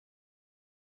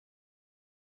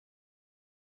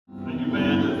Thank you,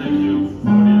 band, and thank you,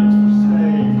 audience, for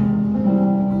staying.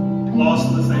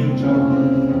 Lossless angel.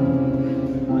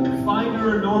 I find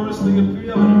her enormously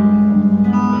appealing,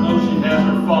 even though she has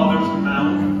her father's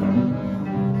mouth.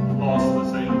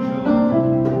 Lossless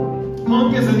angel.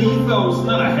 Punk is an ethos,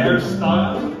 not a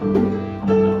hairstyle.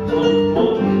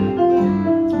 Punk.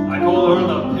 I call her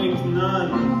the pink nun.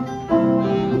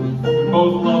 We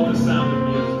both love the sound of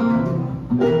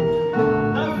music.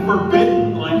 Not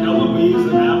forbidden like Eloise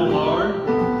and Abelard,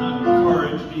 not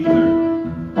encouraged either.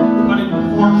 Cutting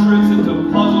portraits into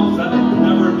puzzles that will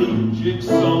never be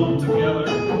jigsawn together.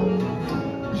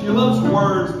 She loves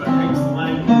words but hates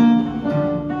language.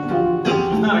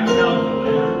 She's not a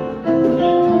calculator.